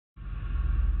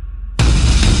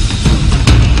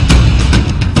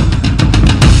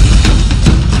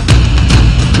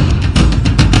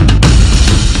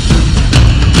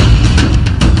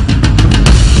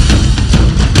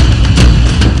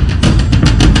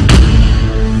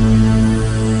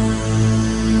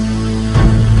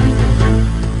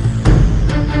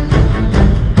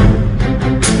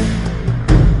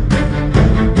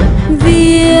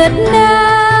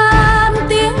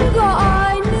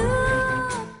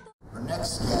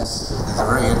next guest has a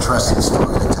very interesting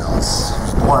story to tell us. He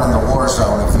was born in the war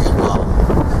zone of Vietnam.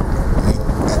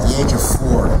 At the age of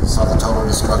 4, he saw the total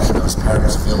destruction of his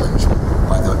parents' village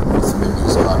by the North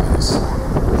Vietnamese communists.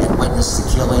 He had witnessed the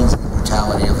killings and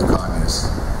brutality of the communists.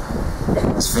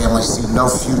 His family seen no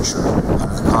future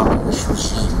under the communist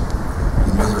regime.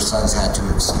 He knew their sons had to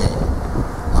escape.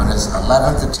 On his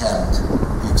 11th attempt,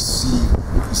 he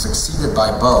succeeded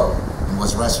by boat and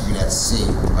was rescued at sea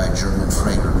by a German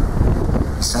freighter.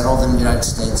 He settled in the United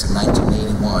States in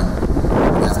 1981,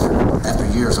 and after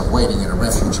years of waiting in a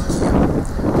refugee camp,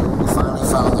 he finally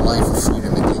found the life of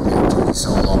freedom and dignity he so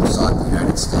long sought in the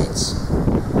United States.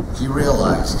 He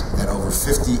realized that over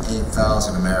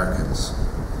 58,000 Americans,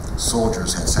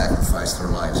 soldiers, had sacrificed their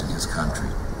lives in his country.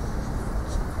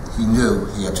 He knew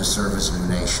he had to serve his new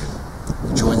nation.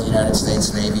 He joined the United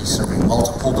States Navy, serving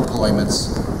multiple deployments,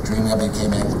 dreaming of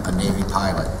becoming a Navy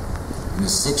pilot. In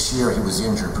his 6th year, he was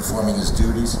injured performing his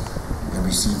duties and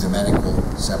received a medical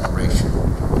separation.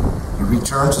 He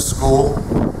returned to school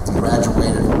and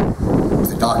graduated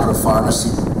with a Doctor of Pharmacy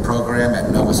program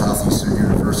at Nova Southeastern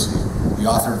University. The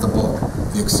author of the book,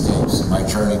 The Escapes, My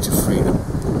Journey to Freedom.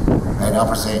 I now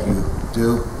present you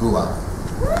Du Hua.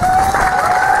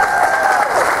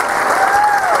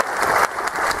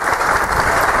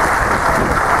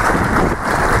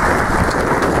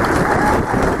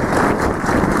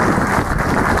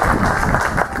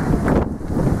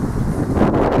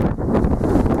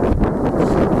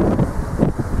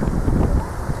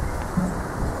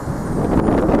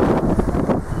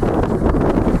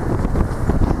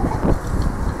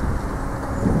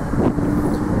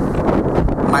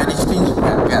 My distinguished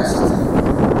guests,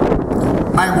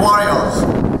 my warriors,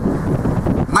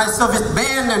 my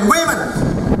servicemen and women,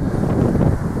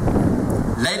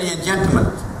 ladies and gentlemen,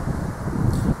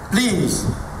 please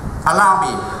allow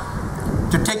me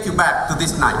to take you back to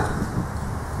this night,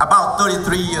 about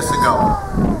 33 years ago.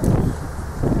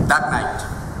 That night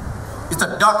is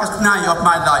the darkest night of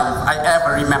my life I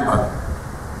ever remember.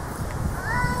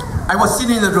 I was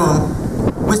sitting in the room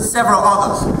with several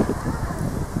others,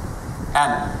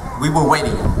 and we were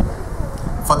waiting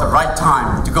for the right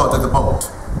time to go to the boat.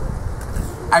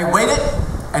 I waited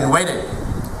and waited,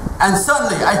 and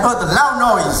suddenly I heard the loud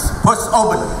noise pushed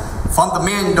open from the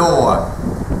main door.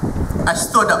 I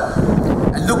stood up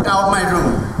and looked out of my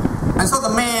room and saw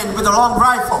the man with a long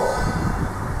rifle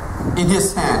in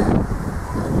his hand.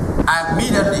 I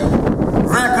immediately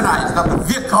recognized that the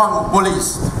Viet Cong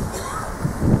police.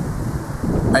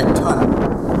 I turned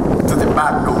to the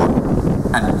back door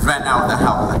and ran out of the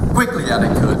house as quickly as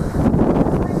I could.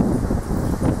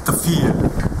 The fear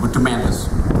was tremendous.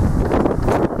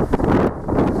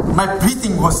 My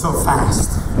breathing was so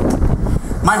fast.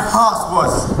 My heart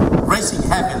was racing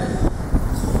heavily.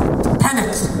 The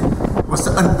panic was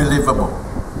unbelievable.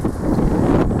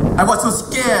 I was so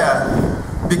scared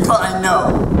because I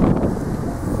know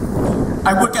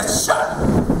I would get shot,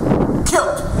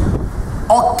 killed,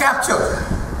 or captured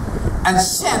and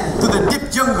sent to the deep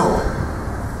jungle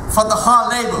for the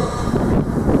hard labor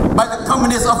by the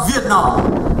communists of Vietnam.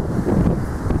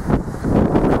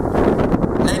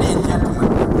 Ladies and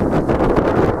gentlemen,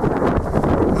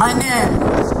 my name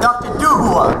is Dr. Du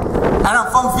Hua, and I'm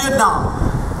from Vietnam.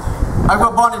 I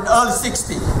was born in the early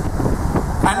 60s,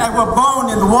 and I was born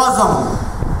in the war zone.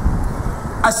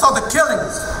 I saw the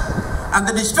killings and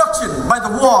the destruction by the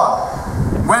war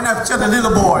when I was just a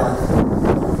little boy.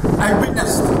 I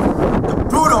witnessed the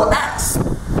brutal acts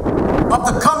of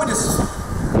the communists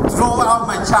throughout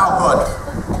my childhood.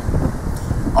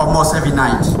 Almost every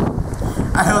night,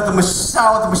 I heard the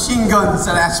sound of machine guns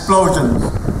and explosions.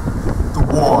 The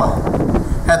war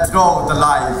had thrown the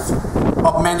lives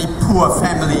of many poor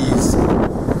families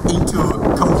into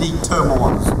complete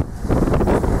turmoil.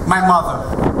 My mother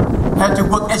had to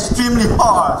work extremely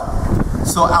hard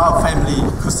so our family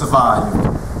could survive.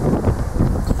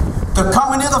 The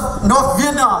communists of North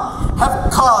Vietnam have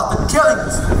caused the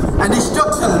killings and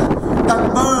destruction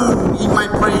that burn in my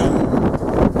brain.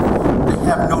 They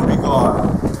have no regard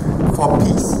for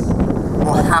peace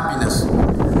or happiness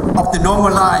of the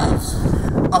normal lives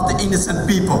of the innocent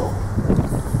people.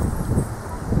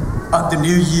 Of the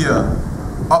new year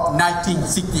of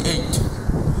 1968,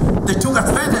 they took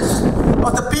advantage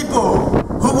of the people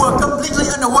who were completely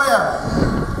unaware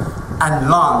and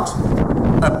launched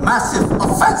a massive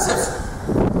offensive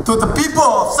to the people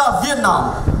of South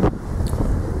Vietnam.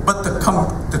 But the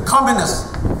communists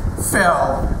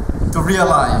failed to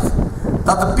realize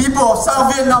that the people of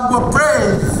South Vietnam were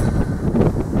brave.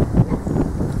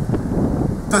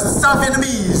 The South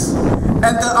Vietnamese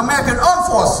and the American Armed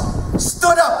Force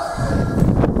stood up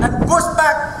and pushed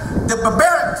back the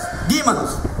barbaric demons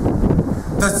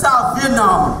South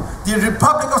Vietnam, the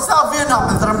Republic of South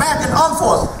Vietnam and the American Armed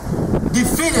Force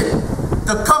defeated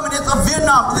the Communists of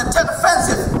Vietnam in the Tet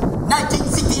Offensive,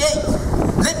 1968.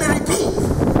 Let me repeat.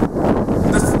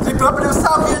 The Republic of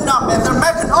South Vietnam and the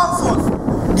American Armed Force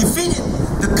defeated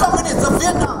the Communists of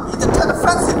Vietnam in the Tet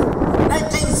Offensive,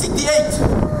 1968.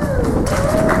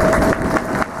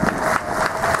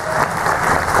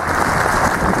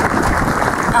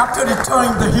 After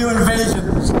deterring the Hu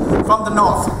invasions from the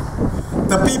north,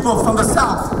 the people from the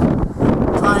south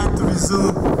tried to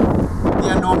resume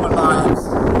their normal lives.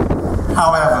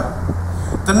 However,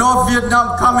 the North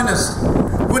Vietnam communists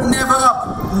would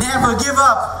never give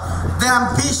up their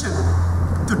ambition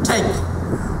to take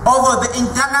over the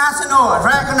international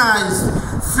recognized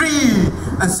free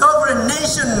and sovereign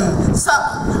nation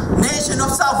of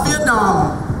South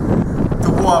Vietnam.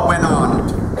 The war went on.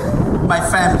 My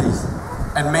families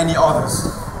and many others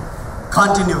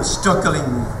continued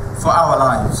struggling for our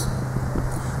lives.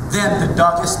 Then the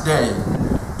darkest day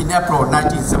in April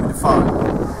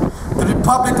 1975, the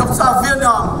Republic of South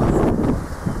Vietnam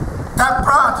that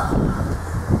brought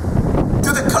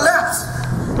to the collapse,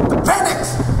 the panic,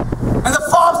 and the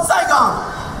fall of Saigon,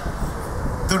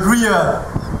 the real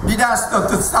disaster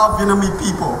to South Vietnamese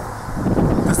people.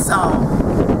 The South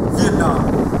Vietnam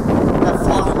had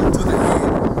fallen into the hand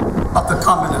of the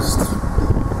communists.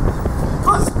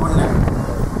 Consequently,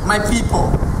 my people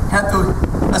had to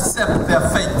accept their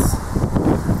fate.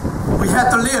 We had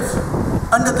to live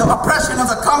under the oppression of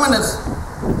the communists.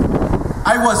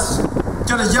 I was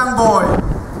just a young boy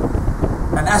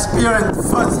and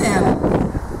experienced firsthand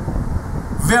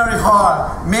very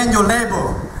hard manual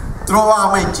labor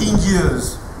throughout my teen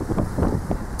years.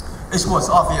 It was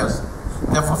obvious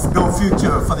there was no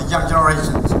future for the young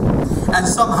generations. And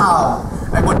somehow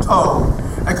I was told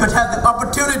I could have the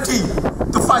opportunity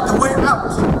to find the way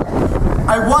out.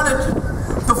 I wanted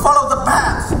to follow the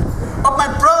path of my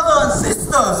brothers and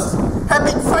sisters have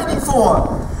been fighting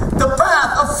for, the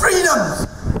path of freedom.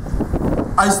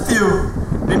 I still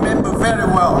remember very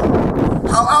well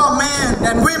how our men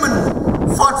and women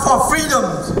fought for freedom.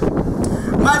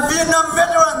 My Vietnam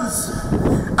veterans,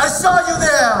 I saw you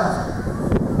there.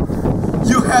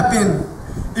 You have been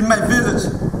in my village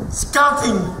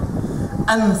scouting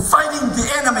and fighting the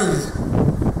enemy.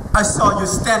 I saw you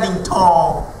standing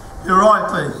tall,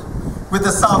 heroically, with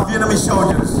the South Vietnamese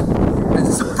soldiers and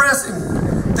suppressing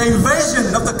the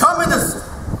invasion of the communists.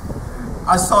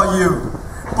 I saw you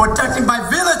protecting my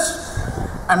village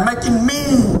and making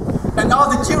me and all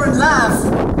the children laugh.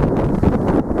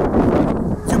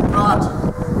 You brought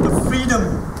the freedom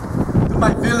to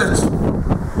my village.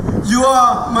 You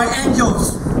are my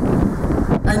angels.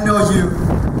 I know you.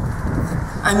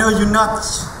 I know you're not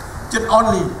just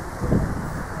only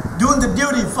doing the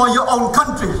duty for your own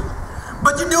country,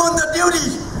 but you're doing the duty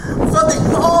for the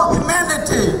whole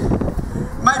humanity.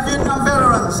 My Vietnam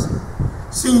veterans,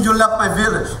 seeing you love my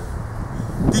village,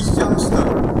 these youngsters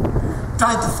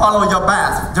trying to follow your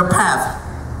path.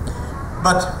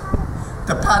 But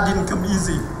the path didn't come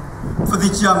easy for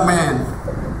this young man.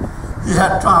 He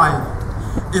had tried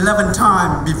 11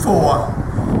 times before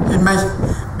he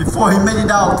made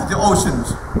it out to the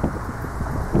oceans.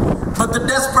 But the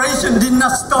desperation did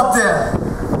not stop there.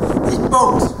 His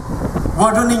boat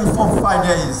was running for 5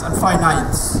 days and 5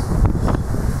 nights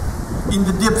in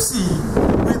the deep sea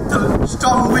with the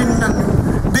strong wind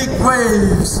and big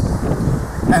waves.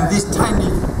 And this tiny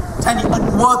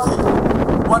unworthy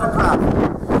watercraft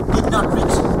did not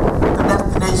reach the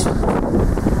destination.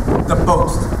 The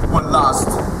boat was lost.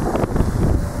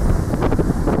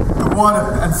 The water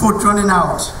and food running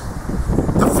out.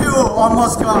 The fuel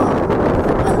almost gone.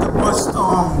 And the worst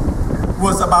storm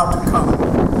was about to come.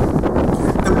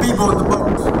 The people on the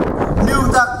boat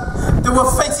knew that they were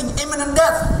facing imminent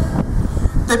death.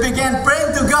 They began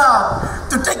praying to God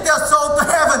to take their soul to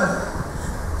heaven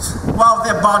while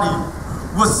their body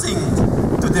was sink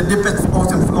to the deepest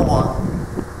ocean floor.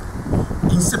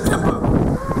 In September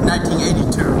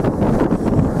 1982,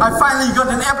 I finally got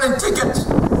an airplane ticket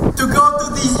to go to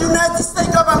the United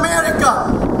States of America.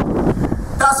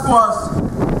 That was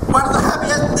one of the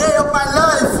happiest days of my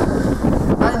life.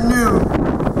 I knew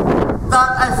that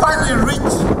I finally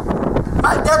reached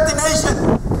my destination,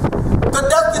 the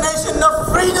destination of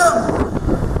freedom.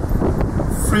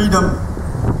 Freedom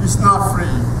is not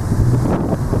free.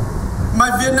 My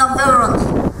Vietnam veterans,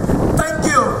 thank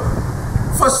you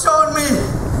for showing me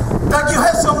that you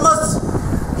have so much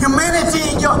humanity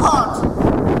in your heart.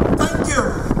 Thank you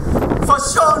for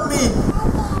showing me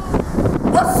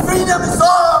what freedom is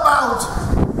all about.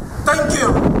 Thank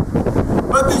you.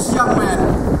 But this young man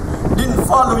didn't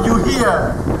follow you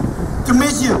here to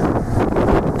meet you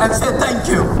and say thank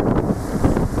you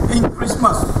in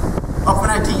Christmas of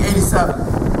 1987.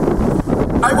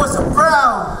 I was so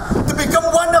proud to become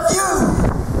one of you.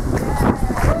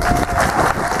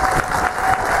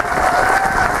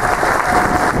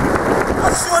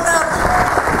 But soon after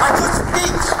I could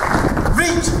speak,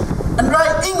 read, and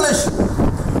write English,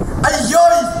 I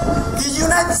joined the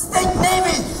United States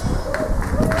Navy.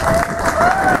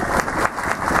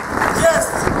 Yes,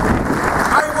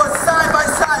 I was side by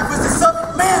side with the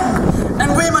Soviet men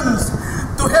and women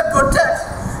to help protect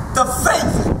the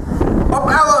faith of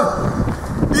our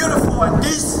beautiful and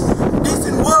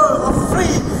decent world of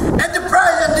free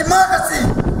enterprise and democracy.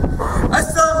 I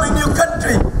served my new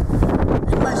country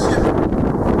in my ship,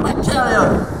 my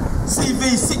carrier,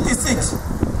 CV-66,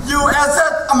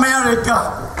 USS America.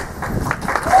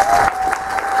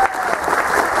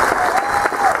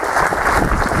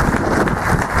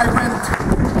 I went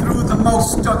through the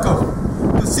most struggle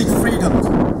to seek freedom,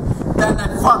 then I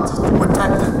fought to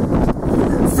protect it.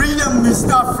 Freedom is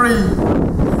not free.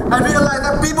 I realized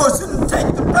that people shouldn't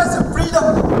take the present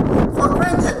freedom for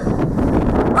granted.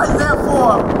 I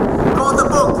therefore wrote the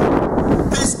book,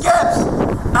 The Escapes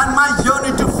and My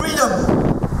Journey to Freedom.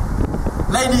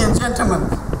 Ladies and gentlemen,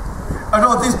 I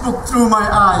wrote this book through my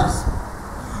eyes.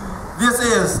 This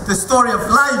is the story of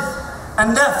life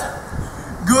and death,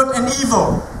 good and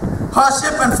evil,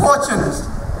 hardship and fortunes.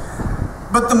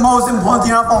 But the most important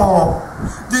thing of all,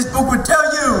 this book will tell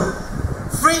you,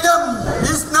 freedom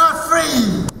is not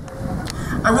free.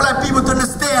 I would like people to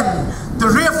understand the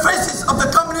real faces of the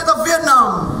communists of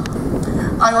Vietnam.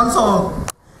 I also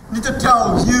need to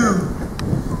tell you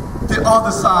the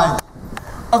other side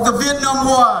of the Vietnam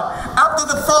War after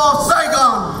the fall of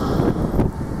Saigon.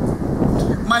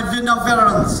 My Vietnam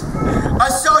veterans, I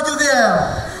saw you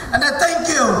there, and I thank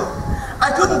you.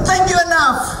 I couldn't thank you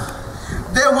enough.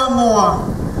 There were more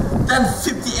than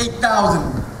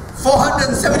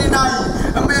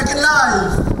 58,479 American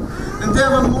lives, and there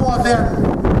were more than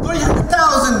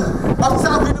 300,000 of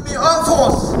South Vietnamese Armed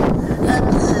Force had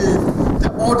paid the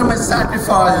ultimate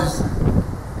sacrifice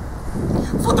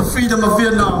for the freedom of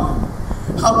Vietnam.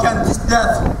 How can this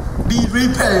death be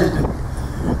repaid?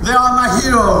 They are my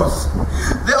heroes.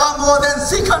 There are more than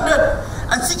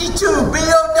 662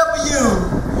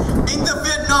 BOW in the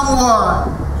Vietnam War.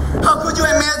 How could you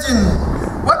imagine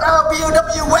what our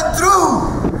BOW went through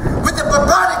with the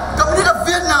barbaric community of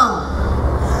Vietnam?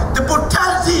 The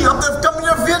brutality of the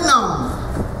community of Vietnam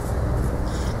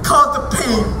caused the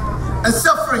pain and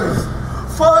suffering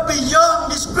far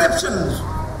beyond descriptions.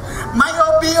 My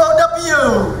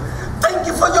BOW, thank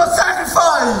you for your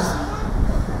sacrifice.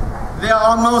 There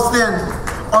are more than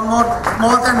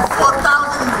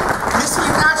 4,000 missing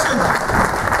in action.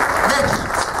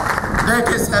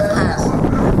 Decades have passed,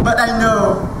 but I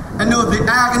know the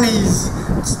agonies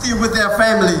still with their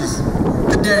families.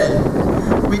 Today,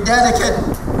 we dedicate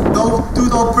to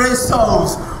those brave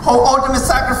souls whose ultimate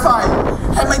sacrifice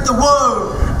have made the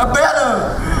world a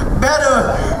better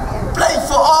place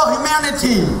for all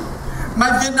humanity.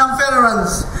 My Vietnam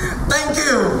veterans, thank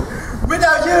you.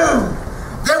 Without you,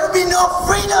 there would be no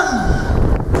freedom.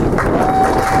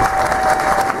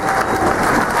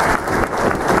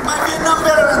 My Vietnam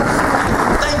veterans,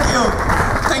 thank you.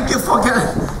 Thank you for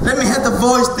let me have the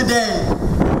voice today.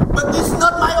 But this is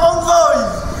not my own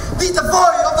voice. This is the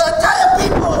voice of the entire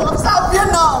people of South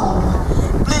Vietnam.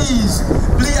 Please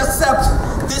accept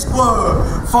this word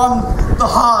from the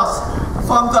heart,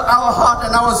 from our heart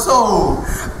and our soul.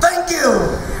 Thank you,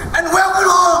 and welcome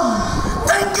home.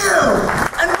 Thank you,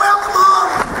 and welcome home.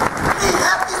 Be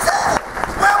happy, say,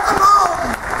 welcome home.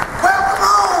 Welcome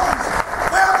home.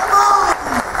 Welcome home.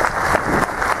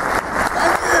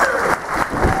 Thank you.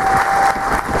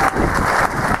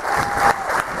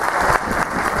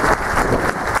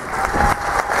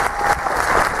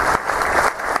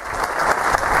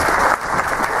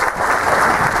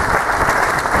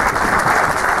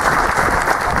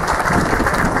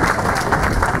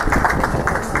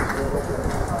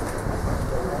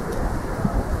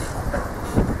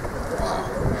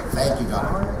 Thank you,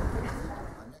 Doctor.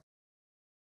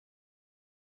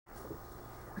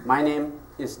 My name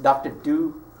is Dr.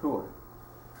 Du Hua.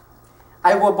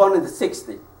 I was born in the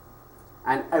 60s,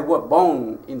 and I was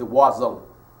born in the war zone.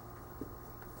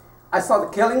 I saw the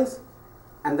killings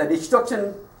and the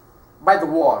destruction by the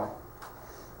war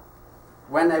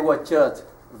when I was just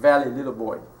a very little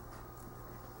boy.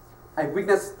 I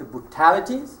witnessed the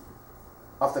brutalities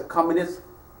of the communists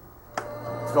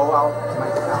throughout my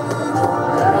childhood.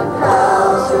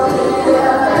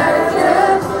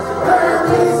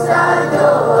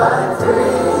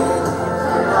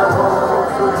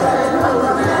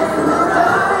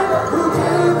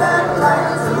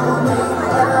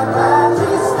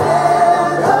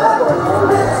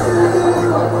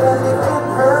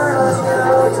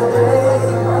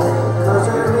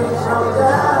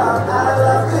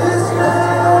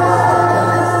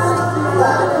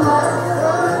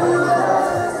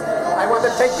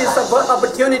 good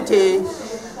opportunity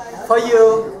for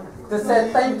you to say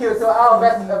thank you to our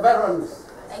veterans,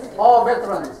 all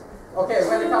veterans. Okay,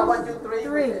 when I count 1, 2,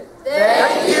 3.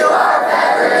 Thank you, our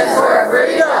veterans, for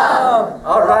freedom.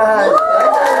 All right.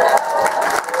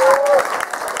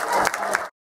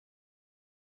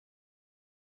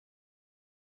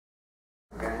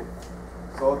 Okay.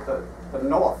 So the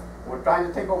North were trying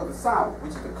to take over the South,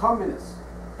 which is the communists,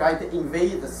 trying to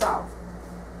invade the South.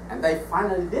 And they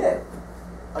finally did.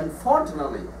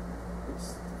 Unfortunately,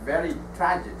 it's very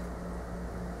tragic.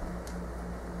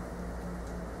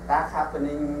 That happened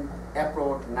in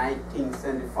April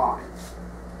 1975.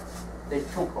 They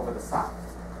took over the South.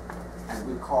 And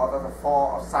we call it the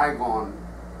Fall of Saigon,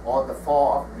 or the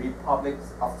Fall of the Republic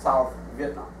of South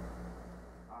Vietnam.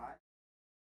 All right.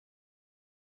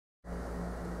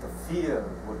 The fear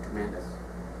was tremendous.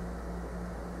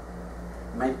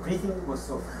 My breathing was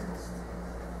so fast.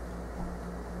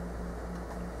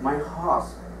 My heart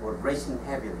was racing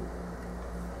heavily,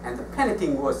 and the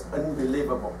panicking was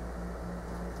unbelievable.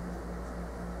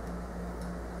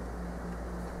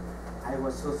 I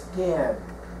was so scared.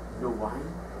 You know why?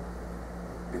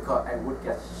 Because I would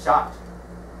get shot,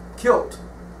 killed,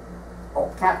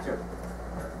 or captured,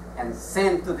 and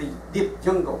sent to the deep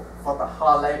jungle for the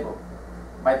hard labor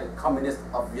by the communists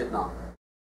of Vietnam.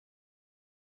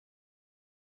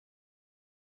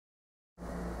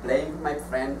 Playing my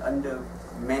friend under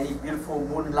many beautiful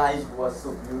moonlight was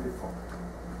so beautiful.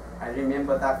 I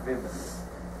remember that vividly.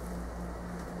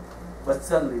 But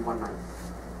suddenly one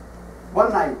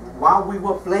night while we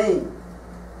were playing,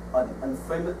 an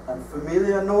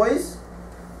unfamiliar noise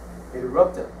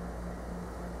erupted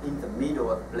in the middle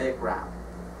of the playground.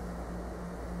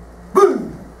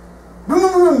 Boom!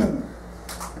 Boom!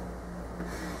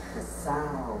 The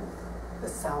sound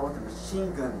of the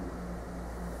machine gun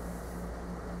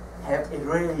have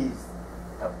erased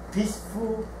a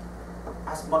peaceful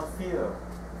atmosphere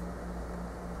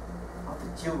of the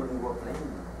children who were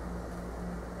playing.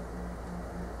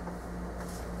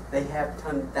 They have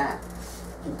turned that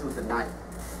into the night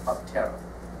of terror.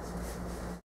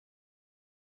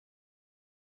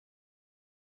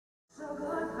 So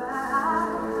goodbye.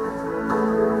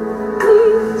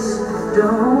 Please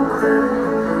don't cry.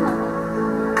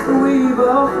 We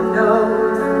both know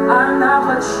I'm not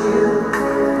what you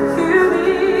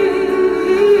need.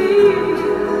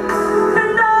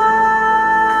 And I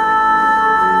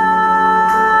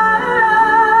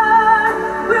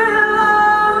will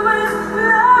always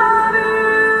love you.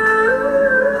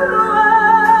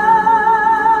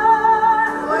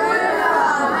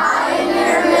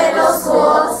 Pioneer Middle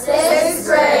School, 6th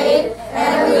grade,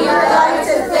 and we would like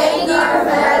to thank our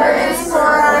veterans for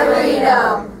our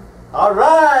freedom. All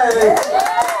right!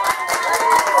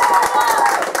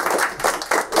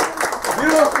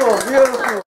 Beautiful,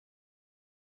 beautiful.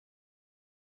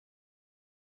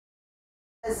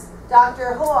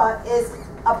 Dr. Hua is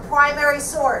a primary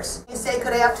source. You say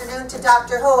good afternoon to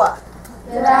Dr. Hua.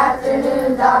 Good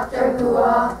afternoon, Dr.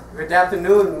 Hua. Good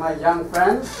afternoon, my young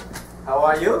friends. How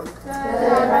are you? Good,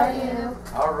 how are you?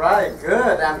 All right,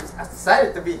 good. I'm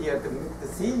excited to be here to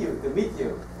see you, to meet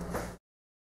you.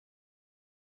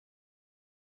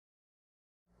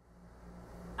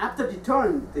 After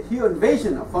return, the huge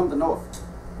invasion from the north,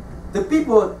 the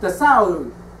people, the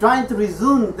south, trying to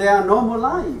resume their normal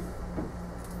life.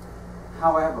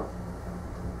 However,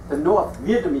 the North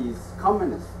Vietnamese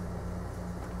communists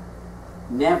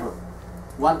never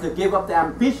want to give up their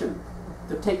ambition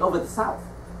to take over the South.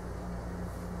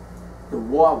 The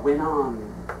war went on.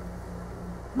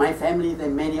 My family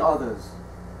and many others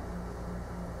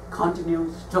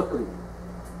continue struggling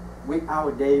with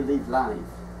our daily life.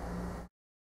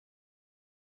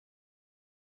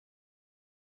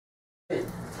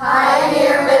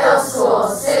 Pioneer Middle School,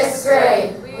 6th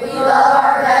grade. We love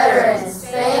our veterans.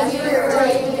 Thank you for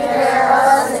taking care of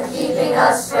us and keeping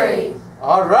us free.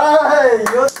 All right,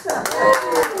 you're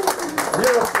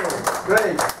beautiful,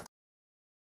 great.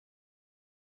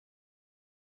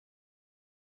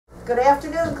 Good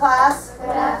afternoon, class. Good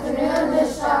afternoon,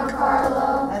 Ms.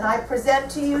 Giancarlo. And I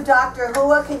present to you Dr.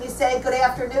 Hua. Can you say good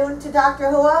afternoon to Dr.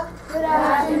 Hua? Good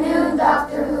afternoon,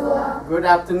 Dr. Hua. Good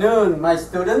afternoon, my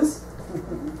students.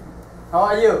 How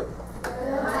are you?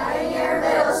 Pioneer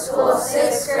Middle School,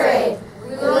 6th grade.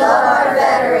 We love our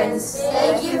veterans.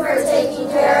 Thank you for taking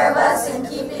care of us and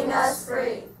keeping us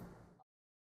free.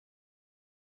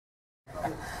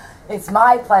 It's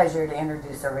my pleasure to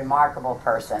introduce a remarkable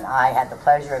person. I had the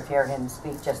pleasure of hearing him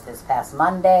speak just this past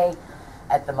Monday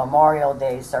at the Memorial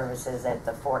Day services at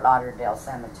the Fort Lauderdale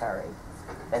Cemetery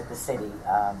that the city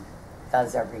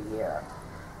does every year.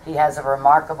 He has a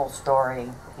remarkable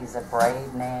story. He's a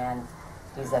brave man.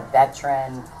 He's a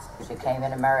veteran. He became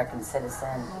an American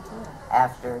citizen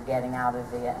after getting out of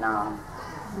Vietnam.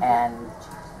 And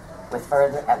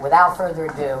without further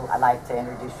ado, I'd like to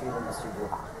introduce you to Mr.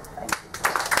 Duha. Thank you.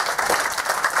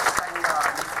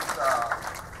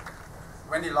 Mrs.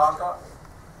 Wendy Lockhart,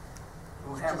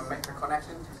 who have made the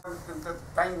connection.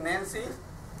 Thank Nancy.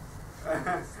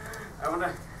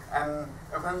 and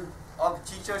all the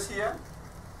teachers here.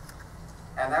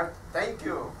 And I thank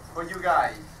you for you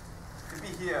guys to be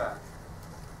here.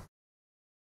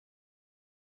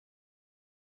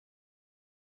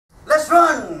 Let's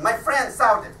run, my friend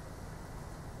shouted.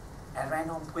 And ran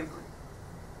home quickly.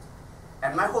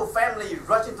 And my whole family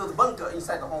rushed into the bunker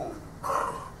inside the home.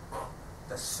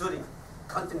 The shooting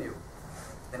continued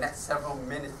the next several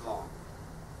minutes long.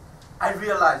 I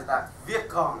realized that Viet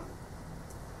Cong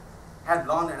had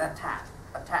launched an attack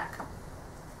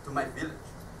to my village.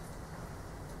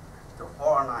 The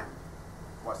horror night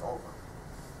was over.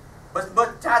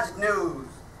 But tragic news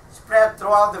spread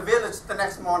throughout the village the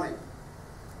next morning.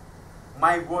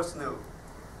 My worst news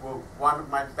was one of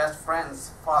my best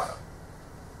friend's father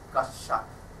got shot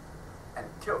and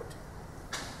killed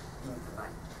in the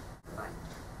night.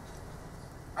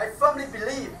 I firmly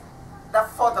believe that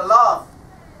for the love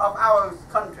of our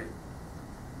country,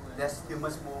 there's still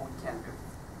much more we can do.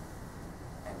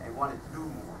 And I want to do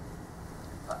more.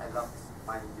 But I love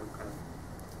my new country.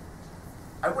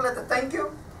 I would like to thank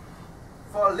you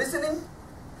for listening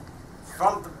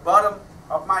from the bottom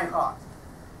of my heart.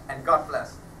 And God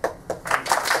bless.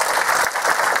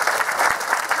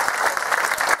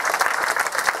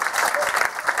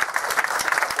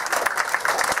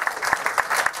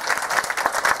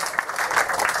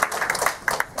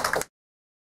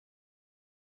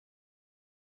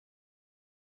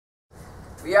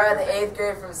 We are the 8th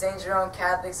grade from St. Jerome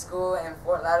Catholic School in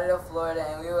Fort Lauderdale, Florida,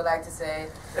 and we would like to say,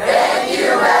 thank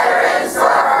you, veterans, for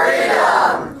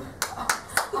freedom!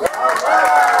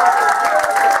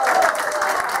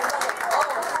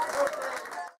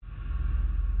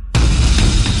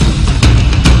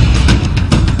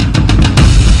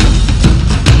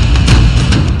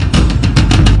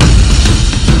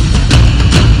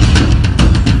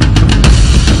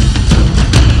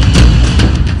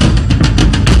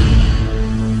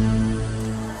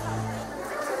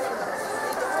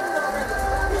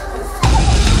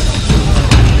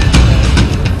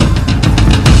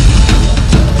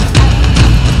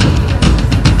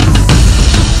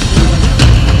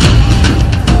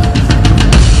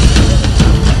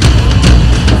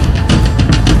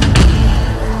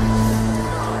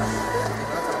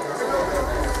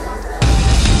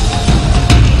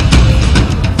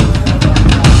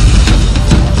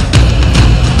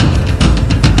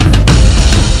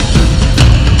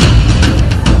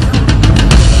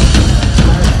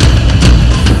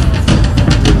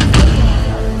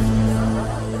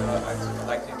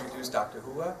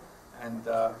 And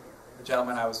the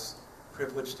gentleman I was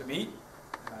privileged to meet.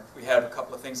 We had a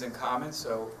couple of things in common,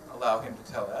 so allow him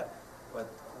to tell that. But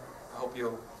I hope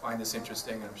you'll find this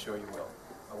interesting, and I'm sure you will.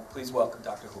 Please welcome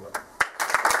Dr. Hua.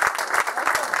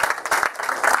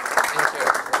 Thank you.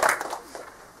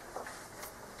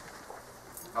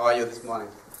 How are you this morning?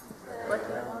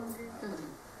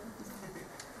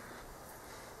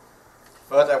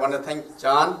 First, I want to thank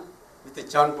John, Mr.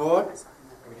 John Board.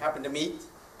 We happened to meet.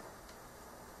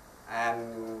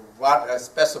 And what a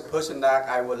special person that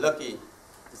I was lucky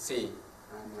to see.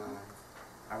 And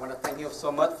I want to thank you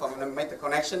so much for making the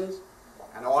connections.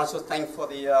 And I also thank for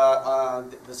the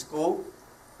school,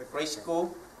 the great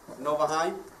school of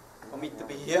Novaheim, for me to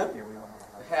be here.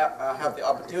 To have the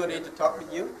opportunity to talk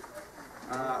with you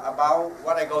about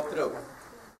what I go through.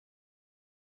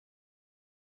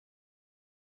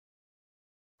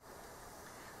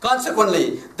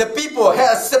 Consequently, the people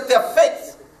had accepted their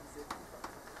fate,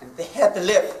 and they had to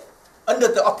live under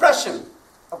the oppression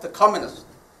of the communists.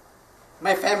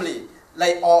 My family,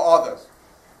 like all others,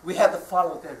 we had to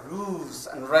follow their rules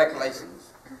and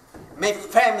regulations. My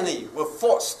family were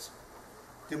forced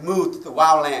to move to the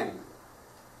wild land.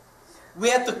 We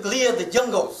had to clear the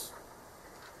jungles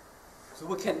so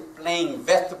we can plant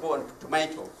vegetables and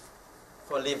tomatoes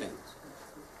for a living.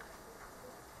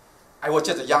 I was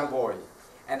just a young boy,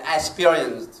 and I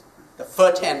experienced the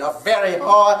firsthand of very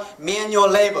hard manual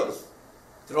labor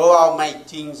throughout my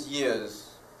teens years.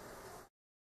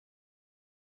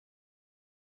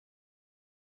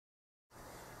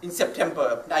 In September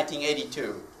of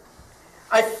 1982,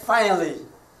 I finally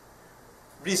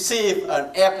received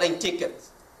an airplane ticket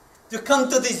to come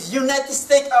to the United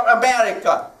States of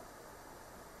America.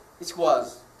 It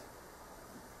was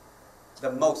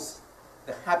the most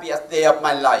the happiest day of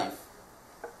my life.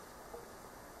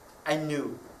 I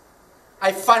knew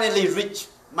I finally reached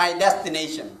my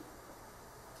destination,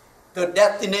 the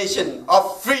destination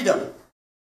of freedom.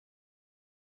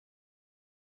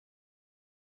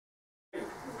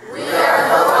 We are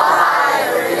Nova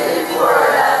High, Trinity,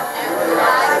 Florida, and we would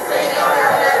like to thank our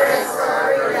veterans for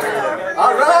freedom.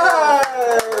 All right!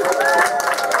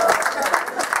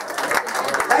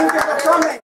 Thank you for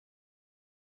coming.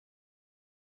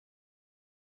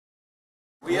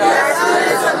 We are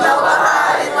students of Nova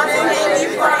High, and we thank you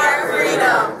for our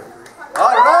freedom.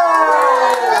 All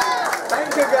right!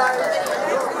 Thank you, guys.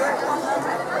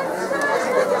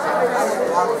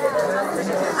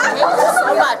 Thank you so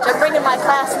much. I'm bringing my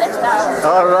class next hour.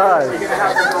 All right.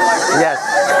 Yes.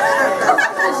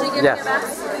 Yes.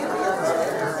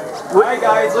 All right,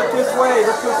 guys, look this way.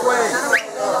 Look this way.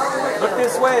 Look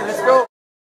this way. Let's go.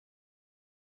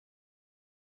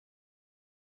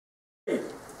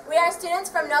 We are students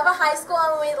from Nova High School,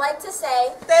 and we'd like to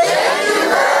say thank you,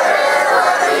 veterans, for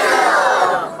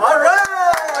freedom. All right!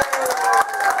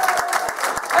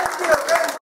 Thank you.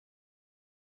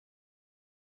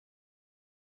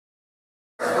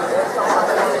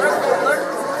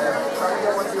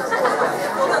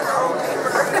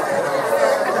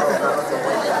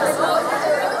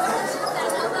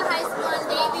 Nova High School in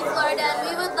Davie, Florida, and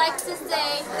we would like to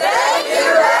say Thank you,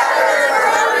 veterans,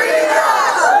 for freedom.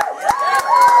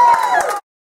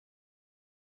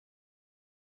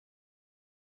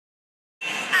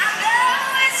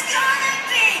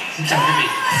 Xin chào quý vị,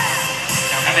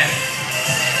 chào các em.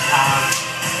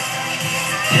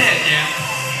 Thế hệ trẻ,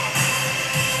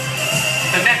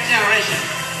 the next generation.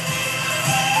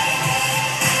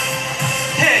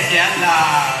 Thế hệ trẻ là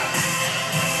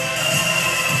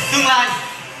tương lai,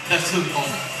 là sườn cột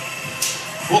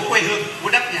của quê hương, của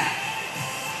đất nhà.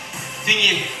 Tuy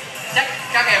nhiên, chắc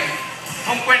các em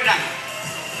không quên rằng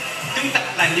chúng ta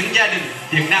là những gia đình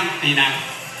Việt Nam tị nạn.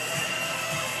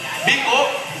 Biến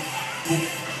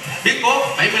cố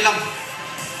 75.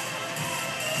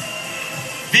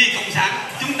 Vì Cộng sản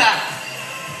chúng ta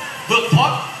vượt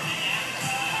thoát,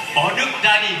 bỏ nước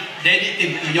ra đi để đi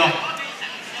tìm tự do.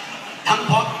 Thấm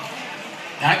thoát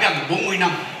đã gần 40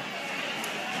 năm.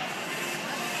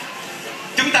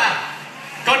 Chúng ta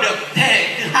có được thế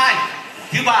hệ thứ hai,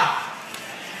 thứ ba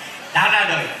đã ra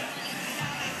đời.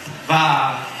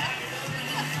 Và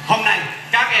hôm nay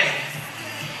các em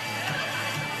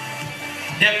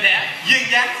đẹp đẽ, duyên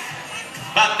dáng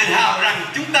và tự hào rằng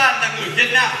chúng ta là người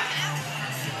Việt Nam.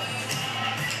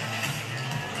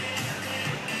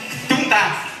 Chúng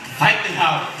ta phải tự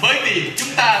hào bởi vì chúng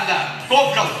ta là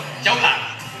con rồng cháu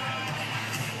làng.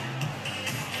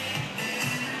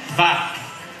 Và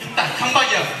chúng ta không bao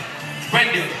giờ quên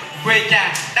được quê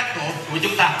cha đất tổ của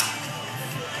chúng ta.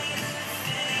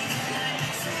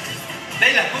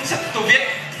 Đây là cuốn sách tôi viết.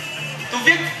 Tôi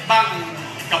viết bằng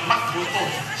cặp mắt của tôi.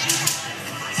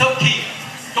 Sau khi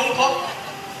trốn thoát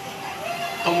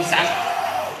Cộng sản,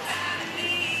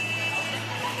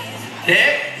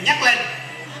 để nhắc lên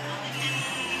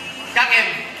các em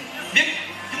biết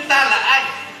chúng ta là ai,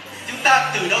 chúng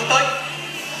ta từ đâu tới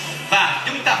và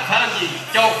chúng ta phải làm gì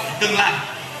cho tương lai.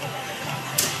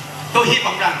 Tôi hy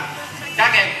vọng rằng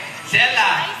các em sẽ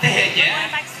là thế hệ trẻ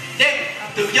đem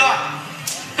tự do,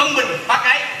 công bình, bác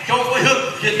ái cho quê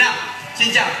hương Việt Nam. Xin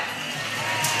chào.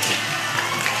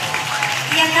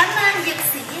 Và cảm ơn dược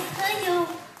sĩ Hứa Du.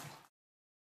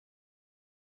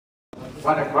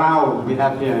 What a crowd we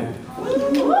have here.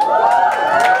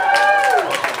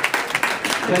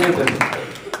 Tell you this,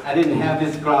 I didn't have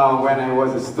this crowd when I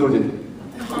was a student.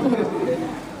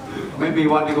 Maybe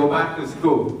want to go back to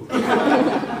school.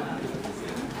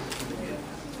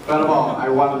 First of all, I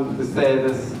want to say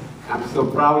this, I'm so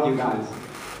proud of you guys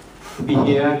to be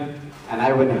here, and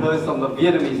I even heard some of the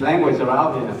Vietnamese language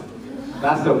around here.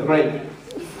 That's so great.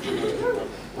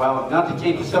 Well, not to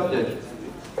change the subject,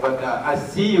 but I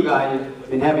see you guys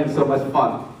been having so much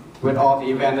fun with all the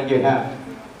events that you have.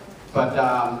 But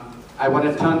I want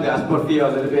to turn the atmosphere a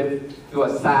little bit to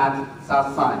a sad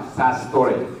side, sad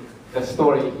story. The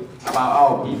story about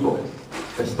our people.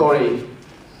 The story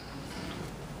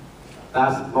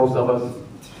that most of us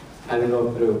had to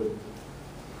go through.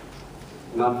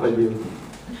 Not for you,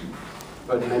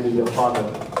 but maybe your father,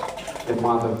 your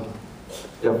mother,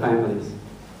 your families.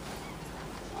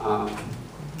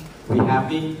 We're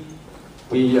happy.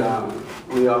 We are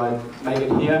made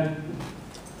it here.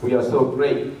 We are so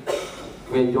great.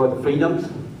 We enjoy the freedoms.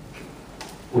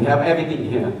 We have everything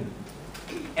here.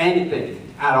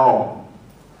 Anything at all.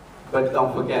 But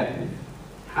don't forget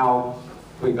how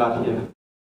we got here.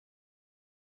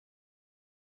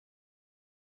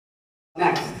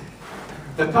 Next,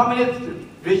 the communist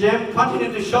regime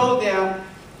continued to show their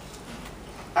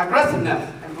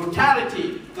aggressiveness and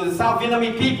brutality to the South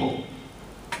Vietnamese people.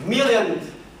 Millions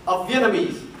of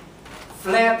Vietnamese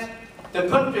fled the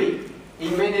country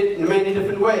in many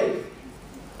different ways.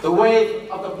 The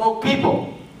wave of the boat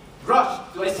people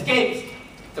rushed to escape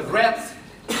the Red's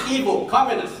evil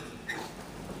communists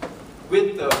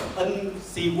with the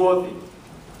unseaworthy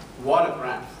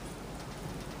watercraft.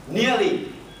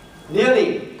 Nearly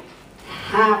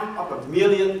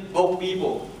 500,000 boat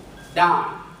people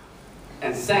died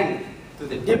and sank to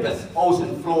the deepest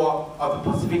ocean floor of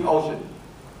the Pacific Ocean.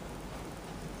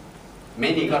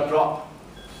 Many got dropped,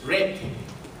 raped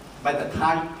by the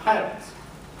Thai pirates.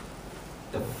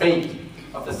 The fate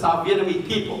of the South Vietnamese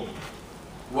people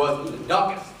was the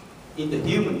darkest in the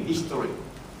human history.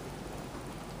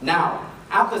 Now,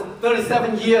 after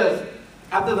 37 years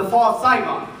after the fall of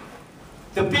Saigon,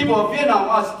 the people of Vietnam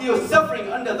are still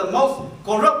suffering under the most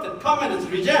corrupted communist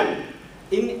regime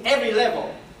in every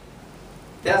level.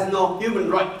 There's no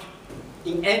human right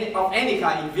of any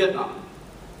kind in Vietnam.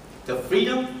 The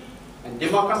freedom and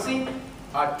democracy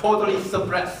are totally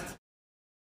suppressed.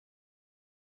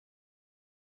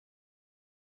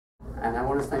 And I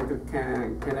want to thank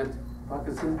Kenneth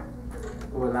Parkinson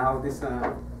who allowed this to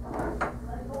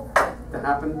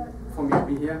happen for me to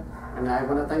be here. And I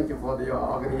want to thank you for your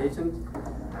organization.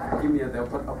 Give me the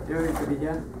opportunity to be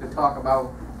here to talk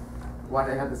about what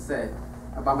I have to say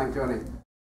about my journey.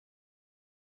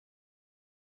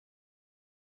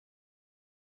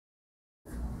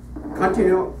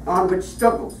 Continue on with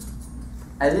struggles.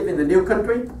 I live in the new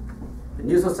country, the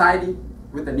new society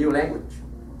with a new language.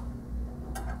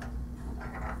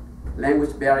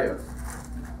 Language barriers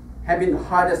have been the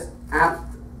hardest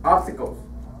obstacles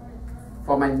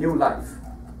for my new life.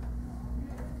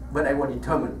 But I was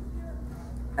determined.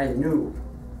 I knew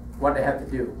what I had to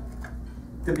do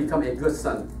to become a good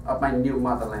son of my new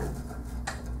motherland.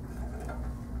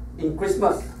 In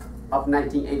Christmas of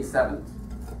 1987,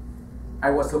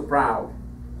 I was so proud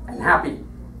and happy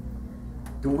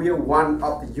to wear one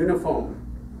of the uniform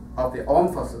of the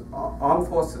armed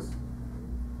forces.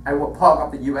 I was part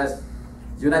of the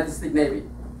United States Navy.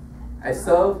 I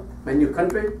served my new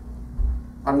country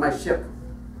on my ship,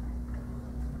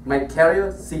 my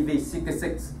carrier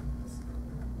CV-66,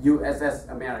 USS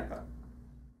America.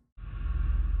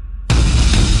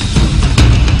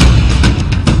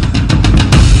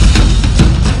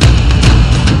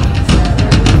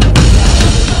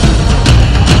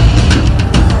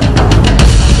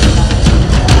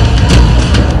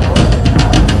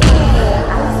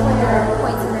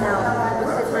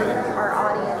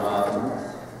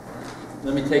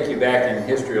 Let me take you back in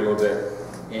history a little bit.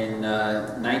 In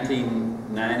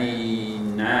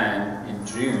 1999, in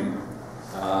June,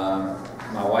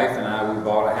 my wife and I, we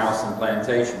bought a house in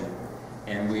Plantation,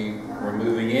 and we were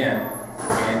moving in,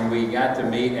 and we got to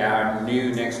meet our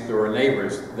new next door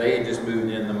neighbors. They had just moved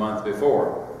in the month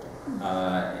before.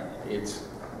 It's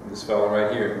this fellow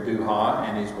right here, Du Ha,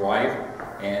 and his wife,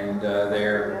 and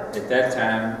they're, at that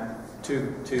time,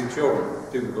 two children,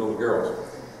 two little girls.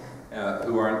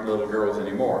 Who aren't little girls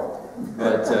anymore.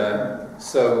 But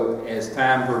so as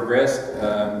time progressed,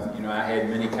 you know, I had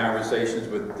many conversations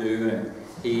with Du, and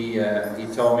he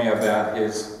told me about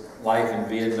his life in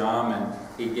Vietnam, and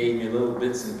he gave me little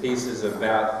bits and pieces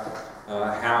about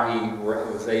how he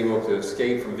was able to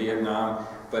escape from Vietnam.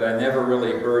 But I never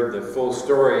really heard the full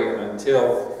story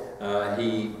until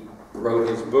he wrote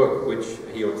his book, which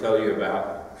he'll tell you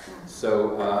about.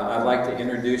 So I'd like to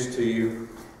introduce to you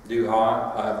Du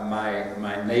Ha,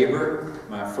 my neighbor,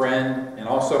 my friend, and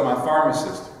also my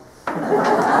pharmacist. Thank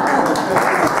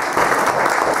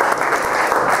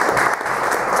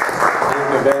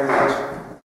you very much.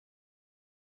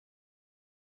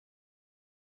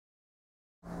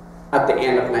 At the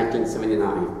end of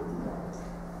 1979,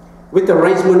 with the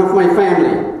arrangement of my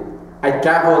family, I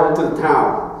traveled to the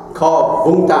town called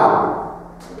Vung Tau,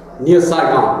 near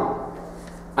Saigon.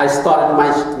 I started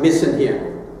my mission here.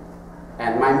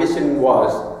 And my mission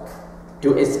was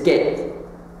to escape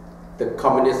the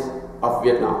communists of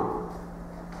Vietnam.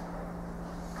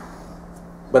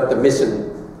 But the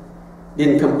mission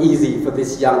didn't come easy for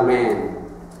this young man.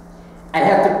 I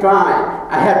had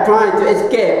tried to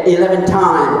escape 11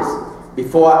 times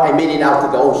before I made it out to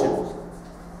the ocean.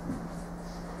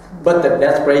 But the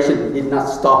desperation did not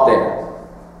stop there.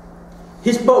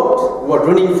 His boat was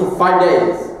running for 5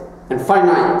 days and 5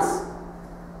 nights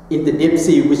in the deep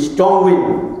sea with strong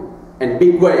wind and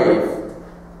big wave,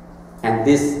 and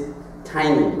this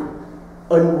tiny,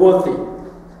 unworthy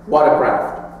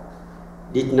watercraft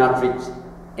did not reach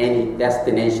any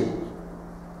destination.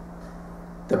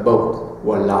 the boat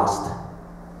was lost.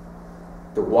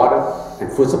 The water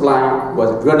and food supply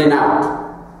was running out.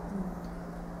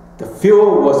 The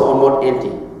fuel was almost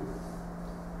empty.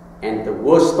 And the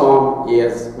worst storm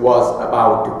was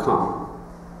about to come.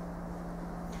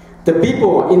 The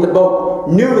people in the boat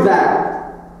knew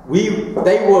that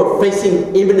they were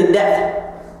facing imminent death.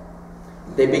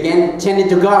 They began chanting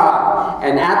to God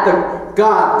and asked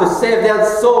God to save their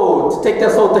soul, to take their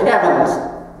soul to heaven,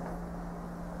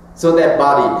 so their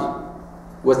body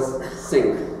would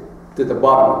sink to the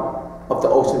bottom of the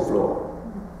ocean floor.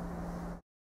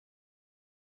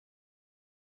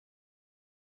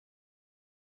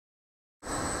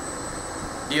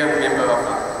 Dear member of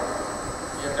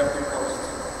VFW Post,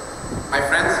 my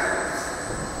friends,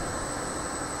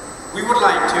 we would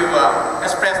like to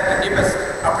express the deepest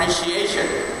appreciation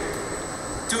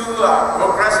to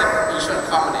Progressive Insurance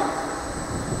Company.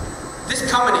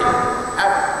 This company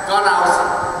has gone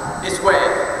out its way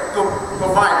to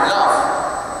provide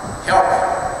love, help,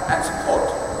 and support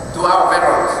to our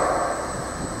veterans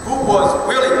who was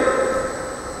willing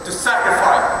to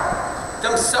sacrifice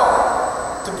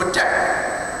themselves to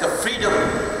protect the freedom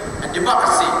and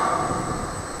democracy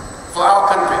for our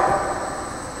country,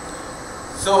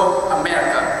 so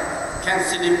America can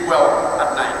sleep well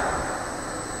at night.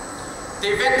 The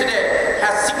event today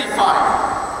has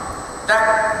signified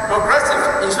that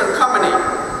Progressive Insurance Company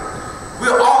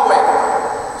will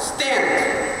always stand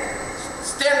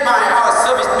by our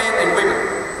servicemen and women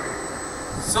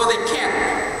so they can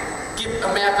keep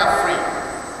America free.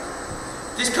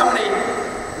 This company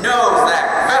knows that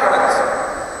veterans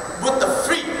put the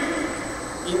free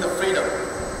in the freedom.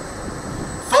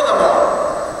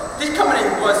 Furthermore, this company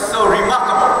was so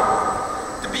remarkable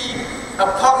to be a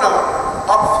partner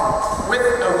with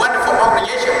a wonderful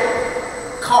organization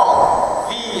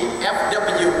called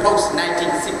VFW Post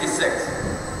 1966.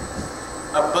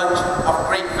 A bunch of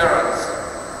great veterans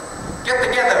get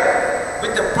together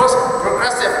with the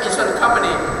Progressive Insurance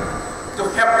Company to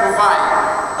help provide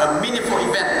a meaningful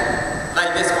event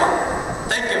like this one.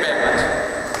 Thank you very much.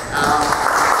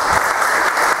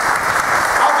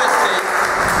 Obviously,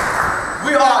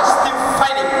 we are still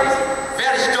fighting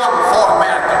very strong for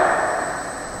America.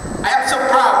 I am so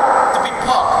proud to be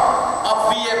part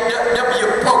of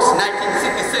VFW Post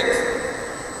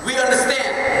 1966. We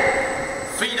understand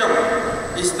freedom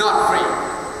is not free.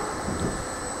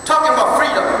 Talking about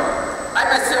freedom, I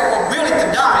myself was willing to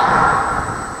die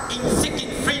in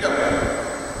seeking freedom.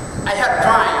 I had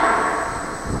tried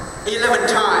 11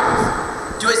 times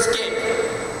to escape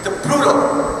the brutal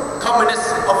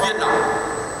communists of Vietnam.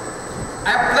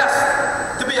 I am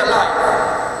blessed to be alive,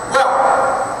 well,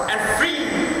 and free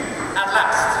at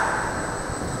last.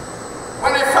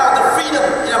 When I found the freedom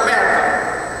in America,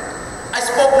 I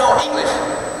spoke no English,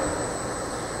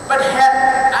 but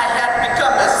I had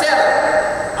become a sailor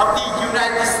of the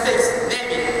United States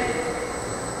Navy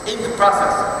in the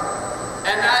process.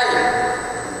 And I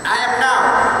am now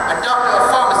a doctor of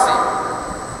pharmacy,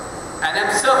 and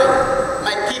I'm serving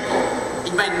my people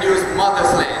in my new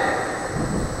mother's land.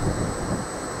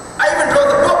 I even wrote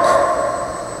the book,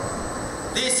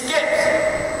 The Escapes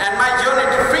and My Journey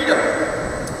to Freedom.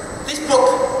 This book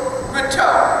will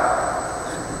tell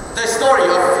the story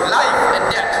of life and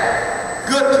death,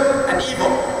 good and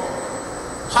evil,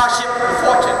 hardship and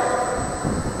fortune.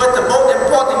 But the most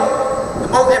important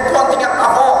thing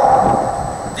of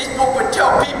all, this book will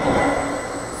tell people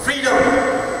freedom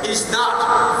is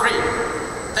not free.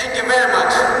 Thank you very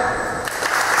much.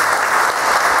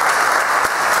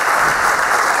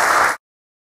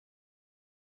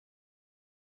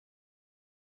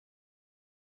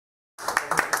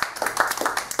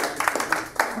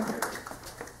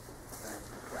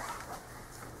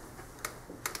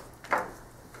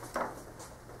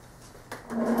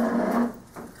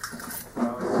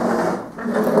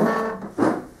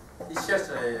 It's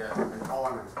just an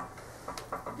honor,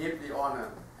 deeply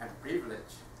honored and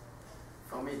privilege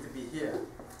for me to be here.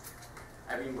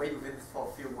 I've been waiting for this for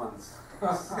a few months.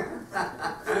 First,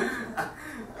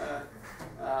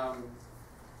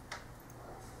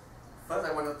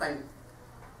 I want to thank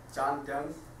John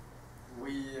Dunn.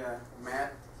 We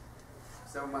met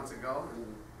several months ago,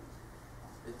 and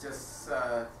it just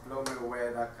blew me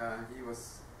away that he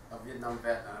was a Vietnam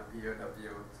vet and a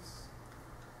VFW.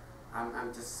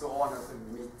 I'm just so honored to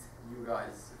meet you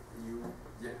guys,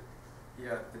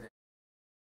 here today.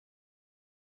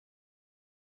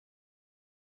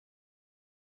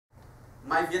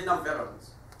 My Vietnam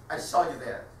veterans, I saw you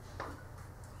there.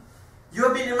 You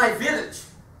have been in my village,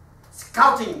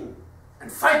 scouting and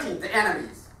fighting the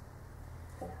enemies.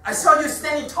 I saw you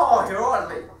standing tall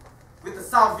heroically with the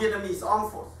South Vietnamese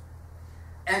Armed Force.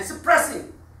 and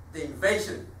suppressing the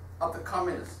invasion of the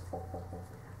communists.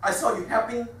 I saw you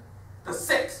helping the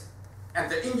sick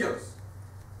and the injured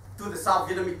to the South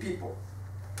Vietnamese people.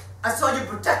 I saw you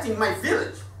protecting my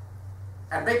village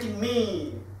and making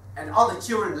me and all the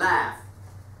children laugh.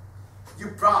 You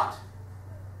brought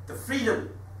the freedom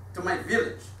to my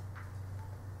village.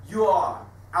 You are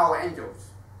our angels.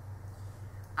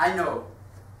 I know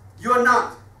you are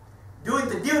not doing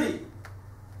the duty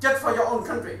just for your own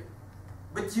country,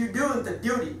 but you're doing the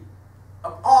duty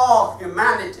of all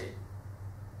humanity.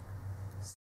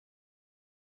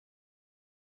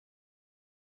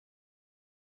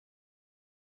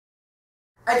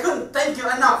 I couldn't thank you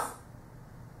enough.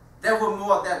 There were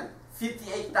more than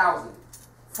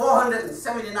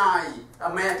 58,479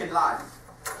 American lives.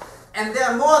 And there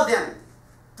are more than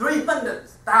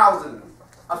 300,000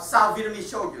 of South Vietnamese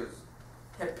soldiers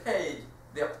have paid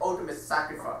their ultimate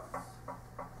sacrifice.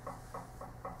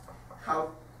 How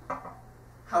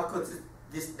could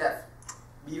this debt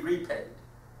be repaid?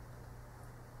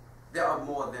 There are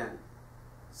more than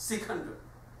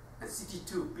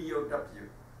 662 POW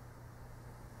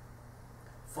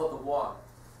for the war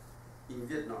in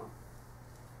Vietnam.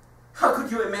 How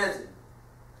could you imagine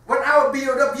what our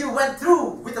BOW went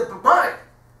through with the barbaric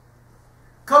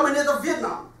communists of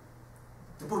Vietnam?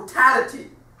 The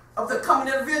brutality of the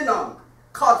communists of Vietnam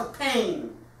caused the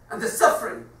pain and the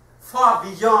suffering far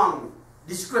beyond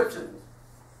description.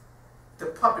 The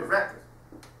public record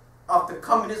of the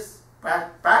communist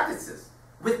practices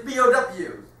with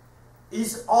POWs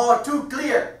is all too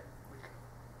clear.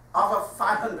 Over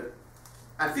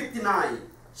 559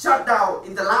 shut down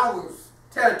in the Laos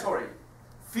territory,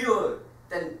 fewer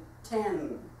than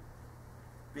 10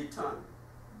 returned.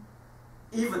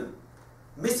 Even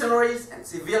missionaries and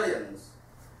civilians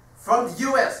from the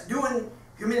US doing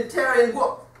humanitarian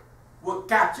work were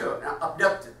captured and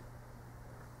abducted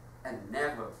and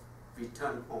never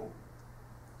returned home.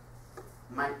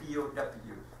 My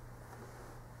POWs,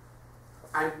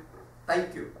 I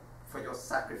thank you for your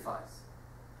sacrifice.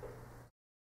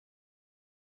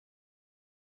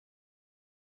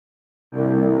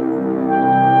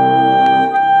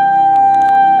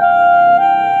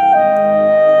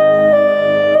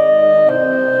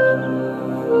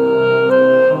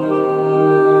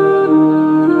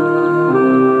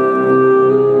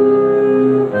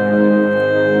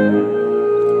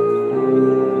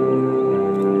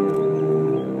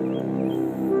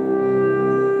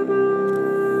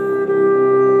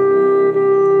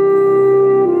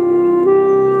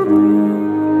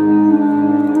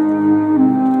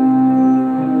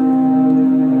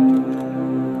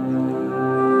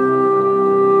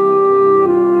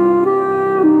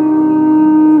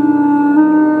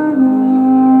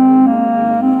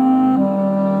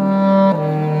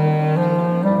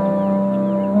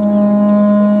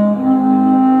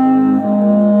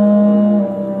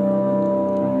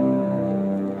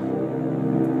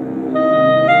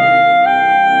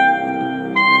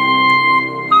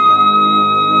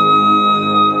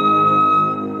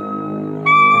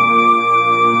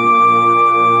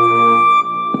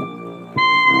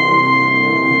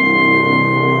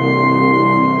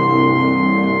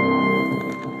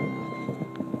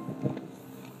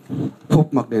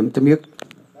 Mặc điểm chấm dứt.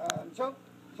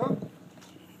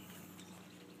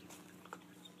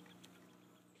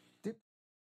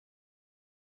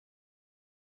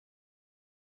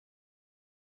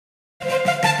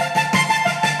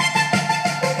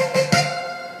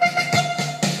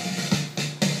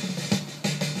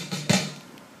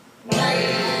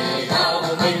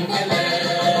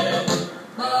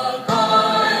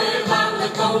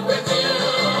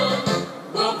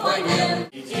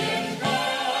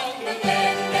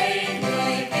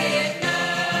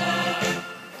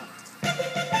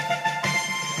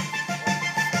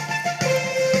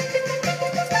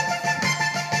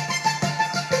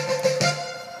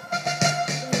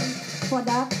 For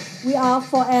that, we are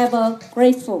forever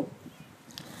grateful.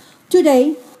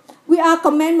 Today, we are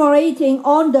commemorating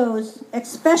all those,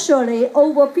 especially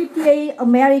over 58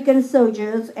 American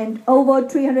soldiers and over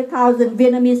 300,000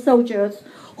 Vietnamese soldiers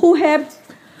who have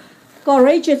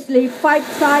courageously fight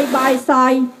side by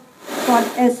side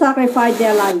and sacrifice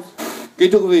their lives.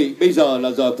 Kính thưa quý vị, bây giờ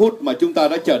là giờ phút mà chúng ta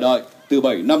đã chờ đợi từ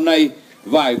 7 năm nay.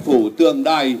 Vải phủ tượng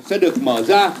đài sẽ được mở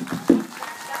ra.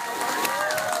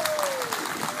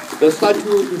 The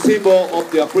statue, the symbol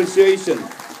of the appreciation.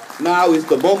 Now is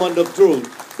the moment of truth,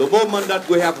 the moment that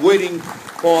we have waiting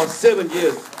for 7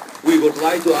 years. We would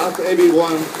like to ask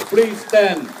everyone, please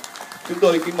stand. Chúng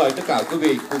tôi kính mời tất cả quý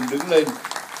vị cùng đứng lên.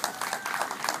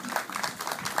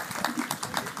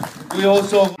 We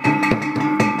also